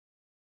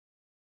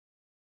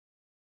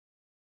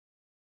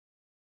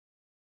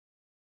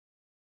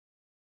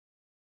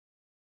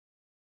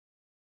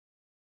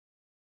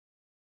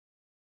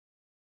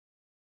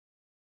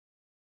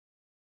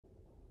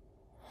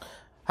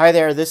Hi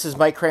there, this is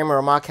Mike Kramer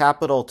of Mott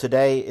Capital.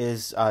 Today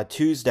is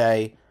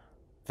Tuesday,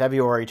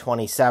 February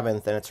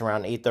 27th, and it's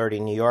around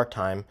 8:30 New York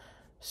time.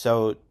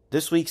 So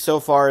this week so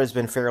far has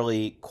been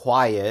fairly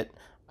quiet.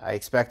 I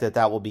expect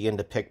that will begin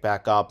to pick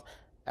back up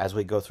as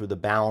we go through the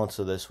balance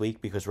of this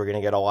week because we're going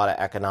to get a lot of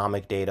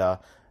economic data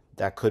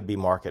that could be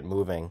market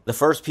moving. The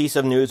first piece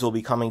of news will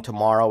be coming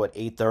tomorrow at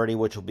 8:30,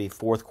 which will be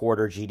fourth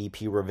quarter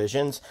GDP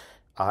revisions.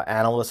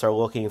 Analysts are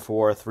looking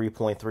for a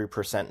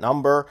 3.3%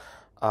 number.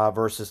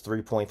 Versus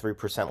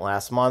 3.3%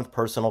 last month.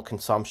 Personal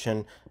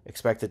consumption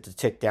expected to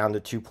tick down to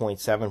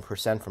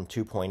 2.7% from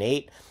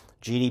 2.8%.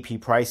 GDP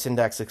price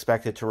index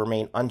expected to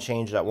remain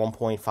unchanged at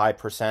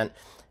 1.5%.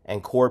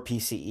 And core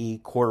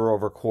PCE quarter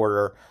over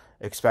quarter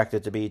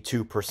expected to be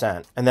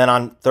 2%. And then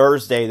on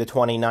Thursday, the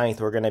 29th,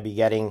 we're going to be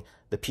getting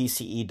the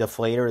PCE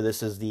deflator.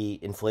 This is the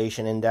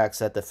inflation index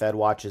that the Fed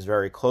watches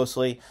very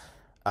closely.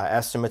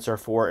 Estimates are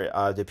for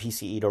the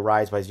PCE to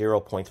rise by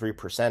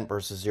 0.3%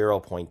 versus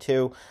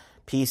 0.2%.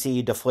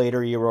 PCE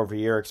deflator year over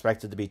year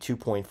expected to be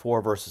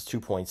 2.4 versus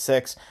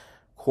 2.6.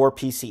 Core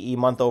PCE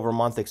month over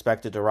month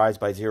expected to rise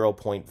by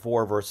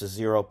 0.4 versus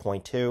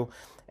 0.2.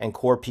 And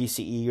core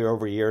PCE year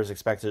over year is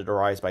expected to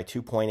rise by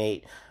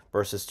 2.8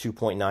 versus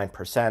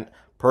 2.9%.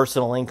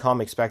 Personal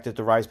income expected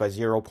to rise by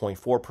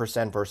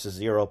 0.4% versus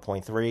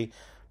 0.3.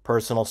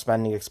 Personal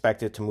spending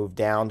expected to move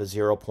down to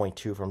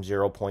 0.2 from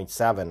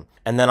 0.7.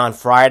 And then on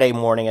Friday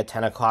morning at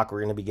 10 o'clock,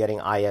 we're going to be getting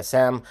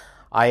ISM.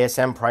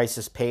 ISM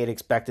prices paid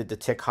expected to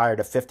tick higher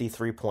to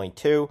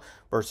 53.2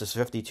 versus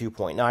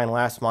 52.9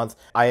 last month.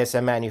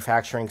 ISM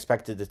manufacturing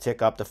expected to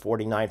tick up to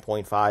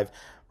 49.5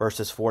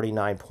 versus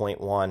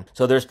 49.1.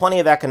 So there's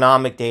plenty of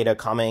economic data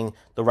coming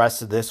the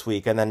rest of this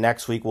week, and then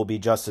next week we'll be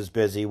just as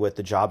busy with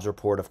the jobs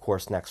report, of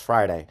course, next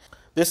Friday.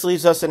 This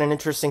leaves us in an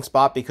interesting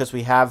spot because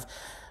we have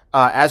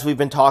as we've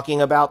been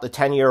talking about, the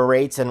 10-year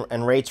rates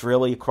and rates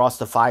really across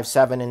the 5,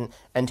 7,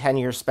 and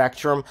 10-year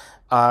spectrum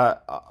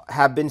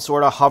have been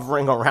sort of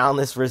hovering around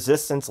this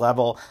resistance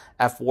level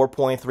at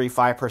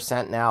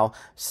 4.35% now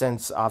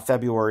since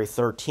February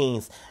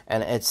 13th.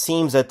 And it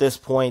seems at this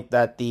point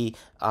that the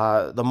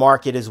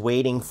market is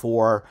waiting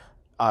for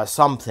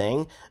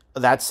something.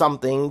 That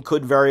something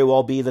could very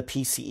well be the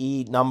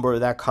PCE number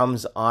that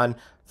comes on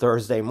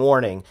Thursday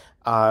morning.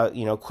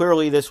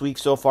 Clearly this week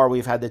so far,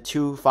 we've had the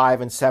 2,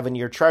 5, and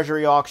 7-year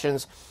Treasury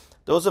auctions.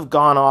 Those have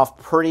gone off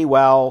pretty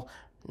well,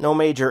 no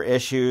major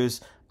issues,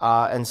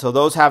 and so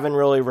those haven't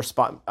really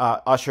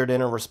ushered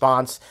in a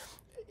response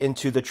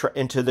into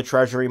the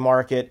Treasury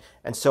market.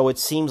 And so it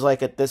seems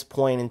like at this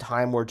point in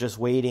time, we're just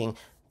waiting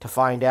to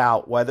find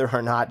out whether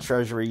or not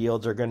Treasury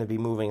yields are going to be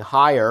moving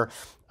higher.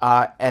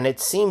 And it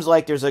seems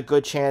like there's a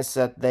good chance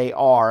that they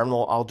are, and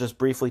I'll just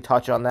briefly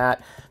touch on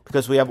that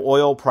because we have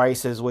oil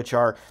prices which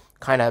are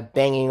kind of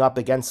banging up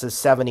against the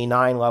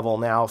 79 level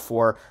now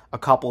for a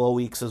couple of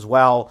weeks as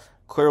well.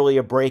 Clearly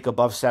a break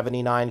above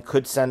 79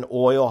 could send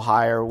oil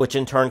higher, which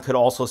in turn could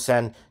also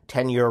send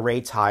 10-year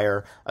rates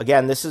higher.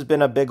 Again, this has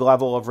been a big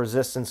level of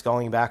resistance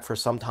going back for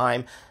some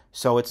time,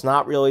 so it's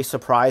not really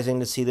surprising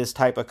to see this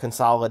type of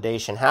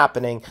consolidation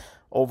happening.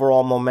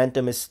 Overall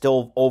momentum is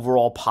still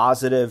overall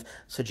positive,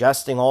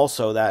 suggesting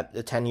also that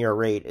the 10-year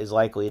rate is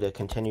likely to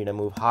continue to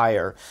move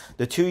higher.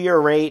 The 2-year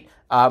rate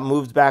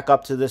moved back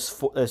up to this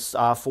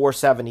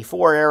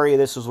 474 area.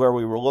 This is where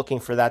we were looking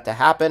for that to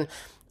happen.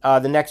 The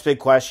next big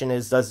question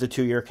is, does the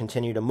 2-year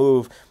continue to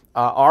move?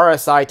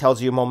 RSI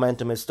tells you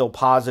momentum is still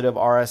positive.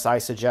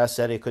 RSI suggests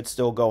that it could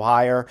still go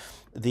higher.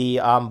 The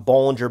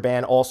Bollinger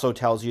Band also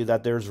tells you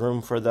that there's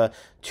room for the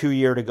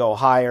 2-year to go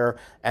higher.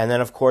 And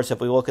then, of course,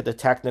 if we look at the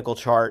technical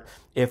chart,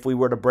 if we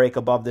were to break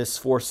above this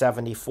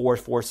 474,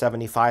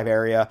 475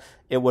 area,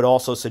 it would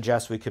also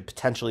suggest we could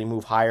potentially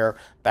move higher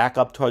back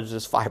up towards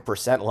this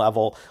 5%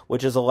 level,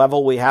 which is a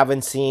level we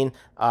haven't seen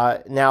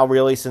now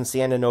really since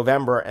the end of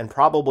November, and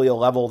probably a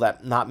level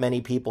that not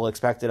many people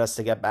expected us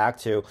to get back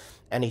to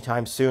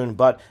anytime soon.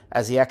 But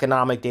as the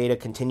economic data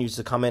continues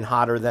to come in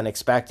hotter than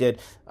expected,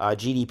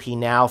 GDP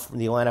now from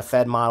the Atlanta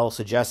Fed model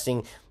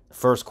suggesting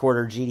first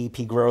quarter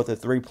GDP growth at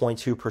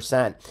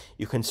 3.2%,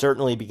 you can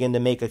certainly begin to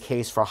make a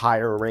case for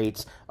higher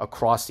rates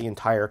across the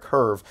entire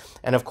curve.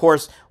 And of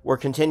course, we're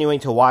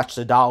continuing to watch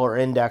the dollar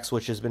index,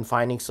 which has been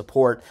finding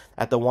support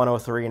at the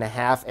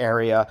 103.5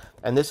 area.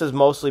 And this is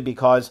mostly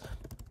because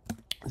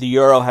the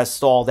euro has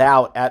stalled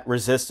out at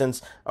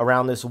resistance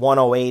around this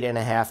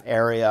 108.5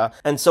 area.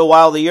 And so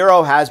while the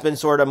euro has been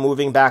sort of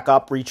moving back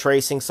up,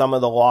 retracing some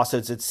of the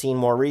losses it's seen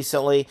more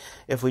recently,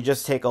 if we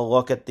just take a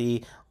look at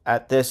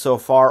this so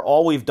far,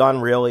 all we've done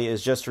really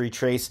is just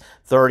retrace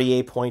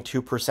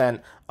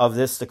 38.2% of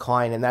this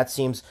decline, and that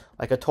seems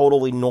like a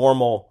totally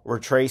normal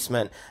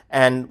retracement.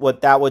 And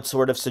what that would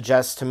sort of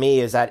suggest to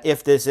me is that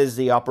if this is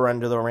the upper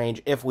end of the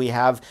range, if we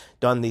have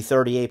done the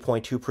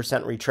 38.2%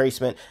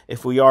 retracement,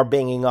 if we are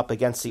banging up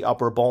against the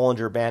upper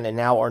Bollinger Band and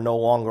now are no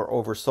longer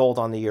oversold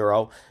on the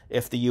euro,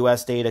 if the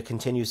US data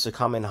continues to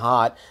come in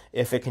hot,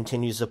 if it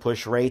continues to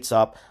push rates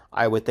up,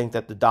 I would think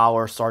that the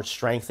dollar starts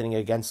strengthening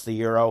against the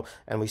euro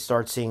and we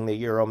start seeing the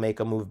euro make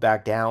a move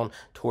back down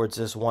towards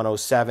this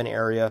 107 area.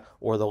 area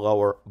or the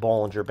lower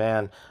Bollinger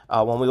Band.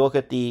 When we look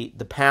at the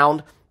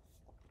pound,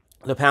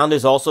 the pound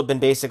has also been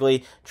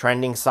basically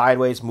trending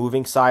sideways,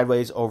 moving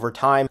sideways over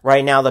time.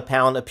 Right now, the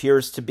pound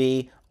appears to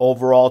be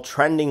overall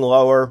trending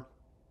lower.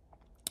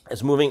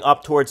 It's moving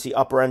up towards the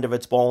upper end of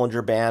its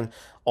Bollinger Band.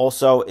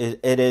 Also,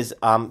 it is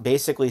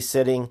basically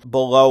sitting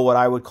below what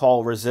I would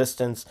call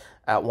resistance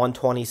at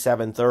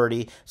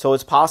 127.30. So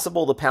it's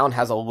possible the pound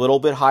has a little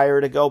bit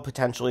higher to go,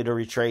 potentially to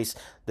retrace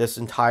this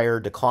entire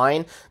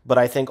decline. But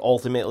I think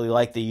ultimately,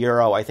 like the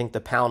euro, I think the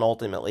pound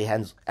ultimately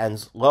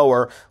ends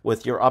lower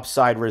with your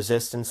upside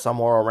resistance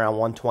somewhere around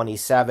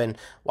 127,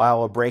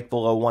 while a break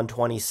below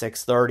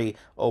 126.30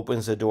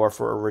 opens the door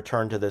for a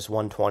return to this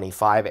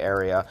 125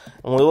 area.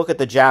 When we look at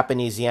the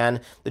Japanese yen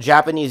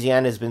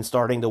has been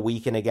starting to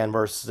weaken again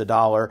versus the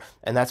dollar,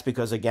 and that's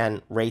because,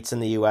 again, rates in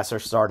the U.S. are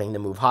starting to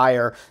move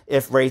higher.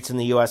 If rates in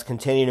the U.S.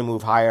 continue to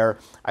move higher,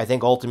 I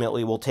think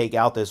ultimately we'll take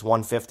out this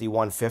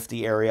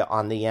 150 area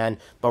on the yen.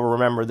 But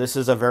remember, this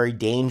is a very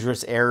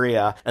dangerous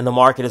area, and the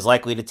market is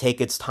likely to take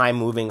its time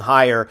moving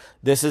higher.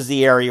 This is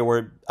the area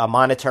where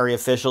monetary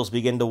officials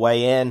begin to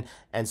weigh in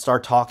and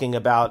start talking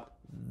about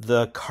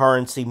the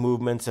currency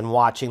movements and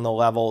watching the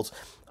levels.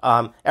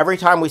 Every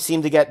time we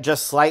seem to get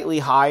just slightly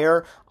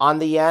higher on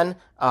the yen,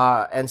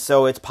 and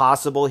so it's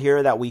possible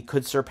here that we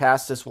could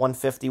surpass this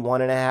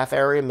 151.5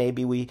 area.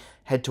 Maybe we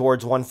head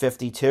towards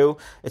 152.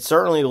 It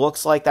certainly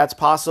looks like that's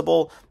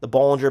possible. The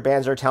Bollinger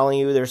Bands are telling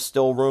you there's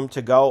still room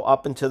to go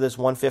up into this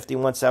 150,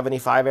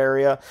 175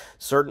 area.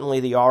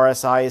 Certainly the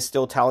RSI is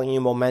still telling you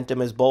momentum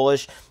is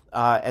bullish.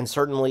 And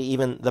certainly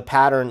even the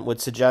pattern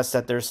would suggest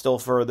that there's still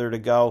further to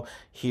go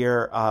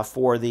here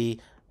for the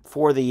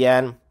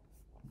yen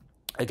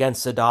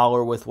against the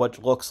dollar, with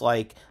what looks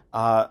like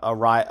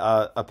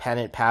a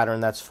pennant pattern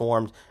that's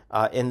formed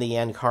in the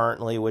yen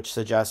currently, which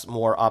suggests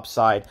more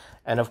upside.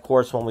 And of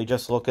course, when we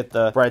just look at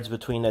the spreads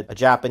between a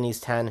Japanese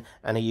 10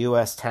 and a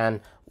US 10,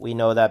 we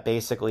know that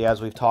basically,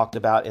 as we've talked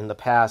about in the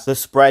past, the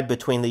spread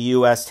between the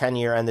US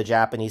 10-year and the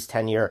Japanese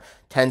 10-year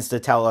tends to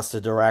tell us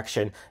the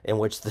direction in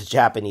which the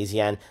Japanese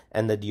yen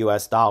and the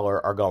US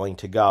dollar are going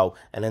to go.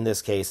 And in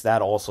this case,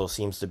 that also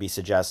seems to be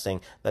suggesting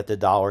that the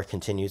dollar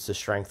continues to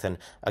strengthen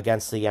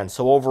against the yen.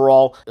 So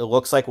overall, it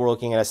looks like we're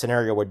looking at a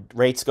scenario where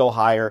rates go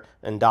higher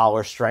and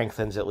dollar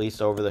strengthens, at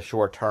least over the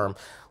short term.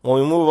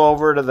 When we move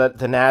over to the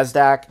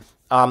NASDAQ,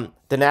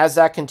 the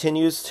NASDAQ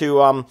continues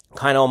to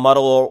kind of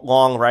muddle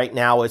along right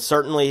now. It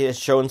certainly has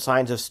shown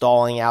signs of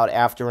stalling out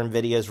after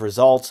NVIDIA's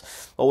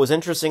results. What was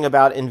interesting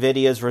about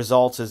NVIDIA's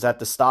results is that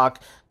the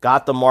stock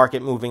got the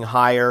market moving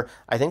higher.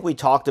 I think we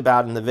talked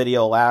about in the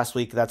video last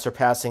week that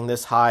surpassing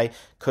this high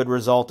could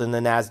result in the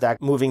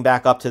NASDAQ moving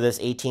back up to this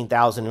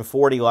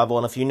 18,040 level.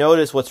 And if you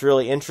notice, what's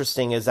really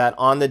interesting is that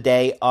on the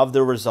day of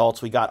the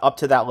results, we got up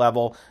to that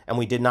level and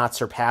we did not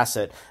surpass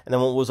it. And then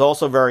what was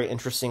also very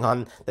interesting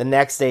on the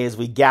next day is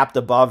we gapped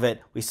above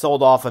it. We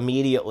sold off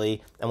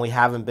immediately, and we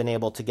haven't been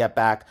able to get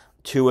back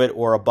to it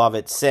or above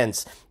it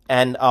since.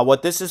 And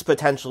what this is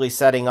potentially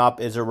setting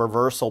up is a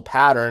reversal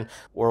pattern,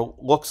 or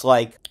looks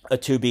like a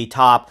 2B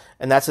top,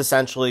 and that's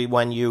essentially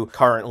when you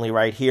currently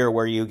right here,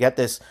 where you get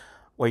this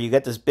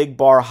big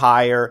bar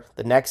higher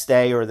the next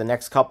day or the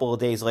next couple of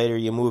days later,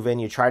 you move in,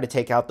 you try to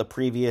take out the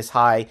previous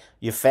high,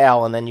 you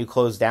fail, and then you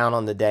close down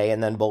on the day,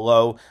 and then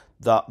below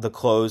the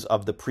close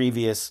of the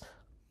previous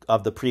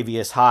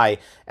high.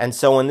 And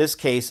so in this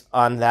case,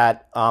 on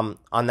that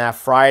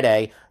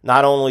Friday,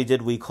 not only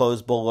did we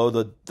close below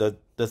the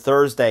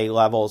Thursday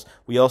levels,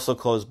 we also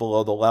closed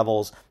below the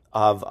levels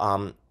of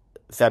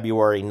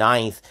February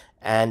 9th.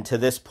 And to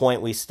this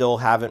point, we still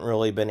haven't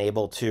really been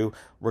able to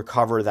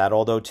recover that,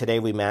 although today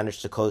we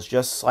managed to close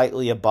just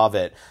slightly above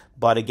it.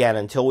 But again,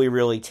 until we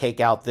really take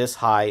out this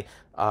high,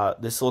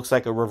 this looks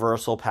like a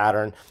reversal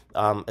pattern.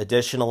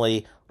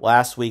 Additionally,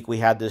 last week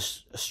you had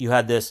this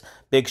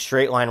big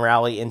straight line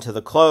rally into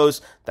the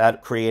close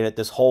that created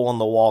this hole in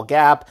the wall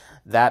gap.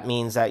 That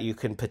means that you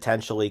can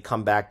potentially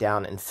come back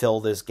down and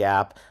fill this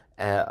gap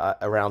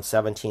around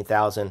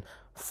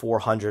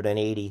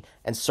 17,480.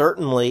 And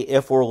certainly,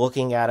 if we're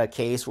looking at a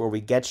case where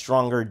we get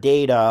stronger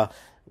data,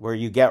 where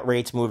you get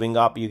rates moving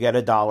up, you get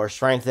a dollar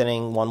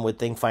strengthening, one would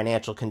think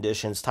financial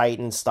conditions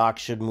tighten,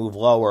 stocks should move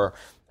lower.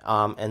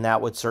 And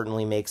that would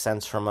certainly make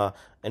sense from an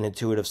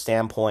intuitive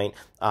standpoint.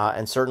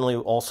 And certainly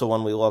also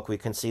when we look, we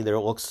can see there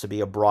looks to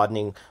be a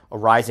rising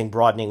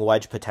broadening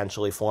wedge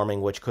potentially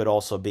forming, which could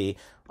also be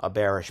a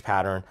bearish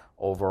pattern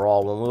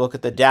overall. When we look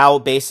at the Dow,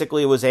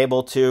 basically was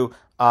able to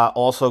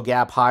also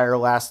gap higher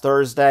last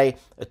Thursday.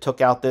 It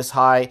took out this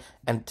high,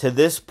 and to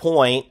this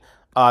point,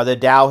 the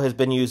Dow has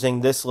been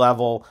using this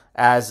level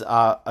as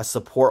a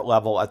support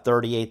level at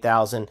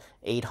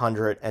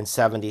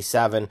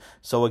 38,877.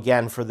 So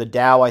again, for the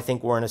Dow, I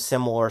think we're in a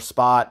similar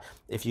spot.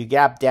 If you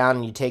gap down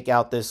and you take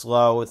out this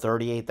low at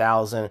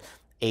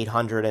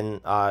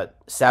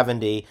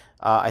 38,870,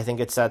 I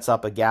think it sets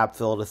up a gap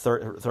fill to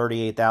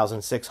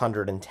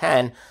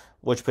 38,610,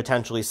 which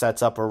potentially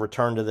sets up a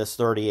return to this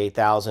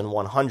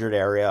 38,100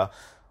 area.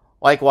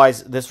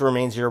 Likewise, this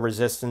remains your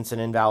resistance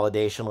and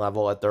invalidation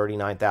level at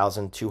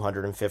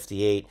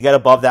 39,258. You get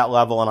above that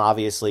level, and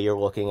obviously you're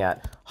looking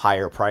at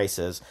higher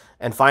prices.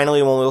 And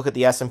finally, when we look at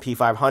the S&P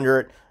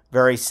 500,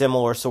 very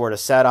similar sort of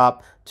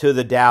setup to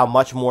the Dow,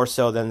 much more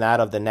so than that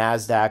of the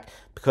NASDAQ,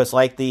 because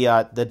like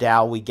the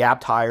Dow, we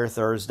gapped higher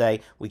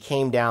Thursday. We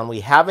came down.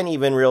 We haven't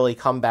even really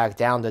come back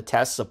down to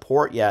test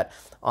support yet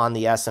on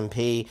the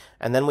S&P,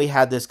 and then we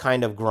had this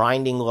kind of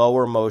grinding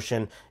lower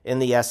motion in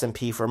the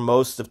S&P for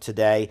most of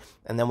today,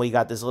 and then we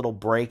got this little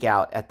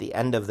breakout at the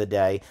end of the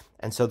day.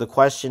 And so the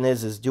question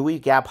is do we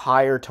gap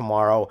higher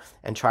tomorrow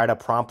and try to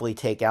promptly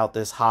take out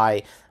this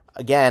high?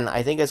 Again,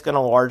 I think it's going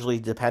to largely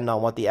depend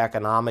on what the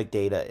economic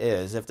data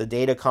is. If the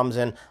data comes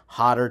in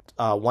hotter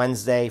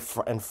Wednesday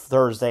and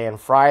Thursday and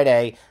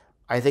Friday,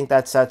 I think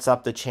that sets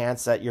up the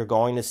chance that you're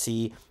going to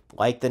see,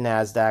 like the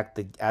NASDAQ,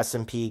 the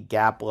S&P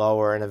gap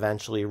lower and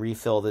eventually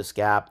refill this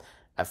gap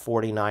at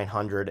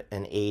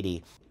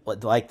 4,980.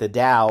 Like the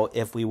Dow,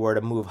 if we were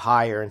to move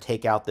higher and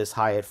take out this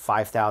high at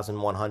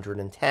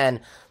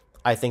 5,110,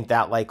 I think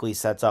that likely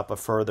sets up a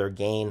further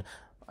gain.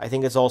 I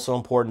think it's also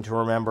important to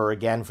remember,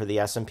 again, for the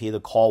S&P,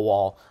 the call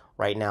wall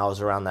right now is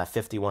around that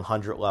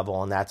 5,100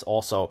 level, and that's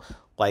also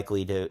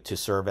likely to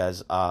serve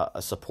as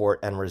a support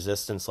and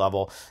resistance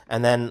level.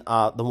 And then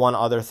the one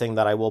other thing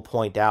that I will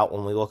point out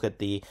when we look at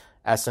the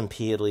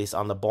S&P, at least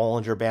on the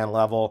Bollinger Band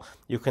level,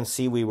 you can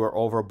see we were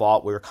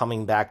overbought. We're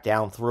coming back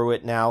down through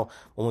it now.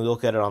 When we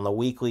look at it on the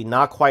weekly,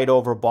 not quite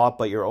overbought,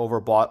 but you're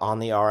overbought on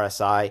the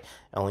RSI.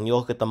 And when you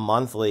look at the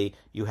monthly,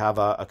 you have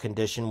a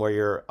condition where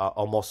you're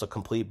almost a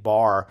complete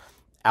bar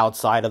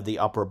outside of the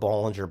upper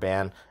Bollinger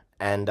Band.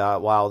 And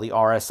while the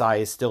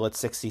RSI is still at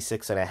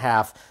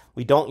 66.5,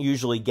 we don't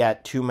usually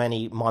get too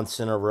many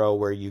months in a row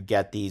where you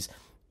get these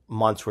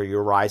months where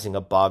you're rising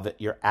above,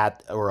 you're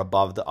at or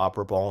above the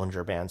upper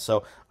Bollinger Band.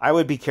 So I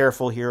would be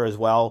careful here as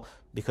well,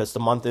 because the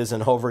month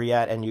isn't over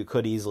yet, and you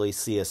could easily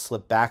see a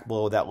slip back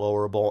below that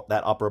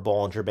that upper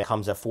Bollinger Band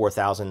comes at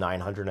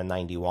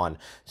 4,991.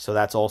 So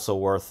that's also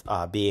worth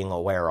being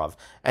aware of.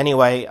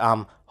 Anyway,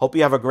 hope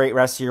you have a great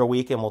rest of your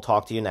week, and we'll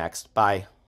talk to you next. Bye.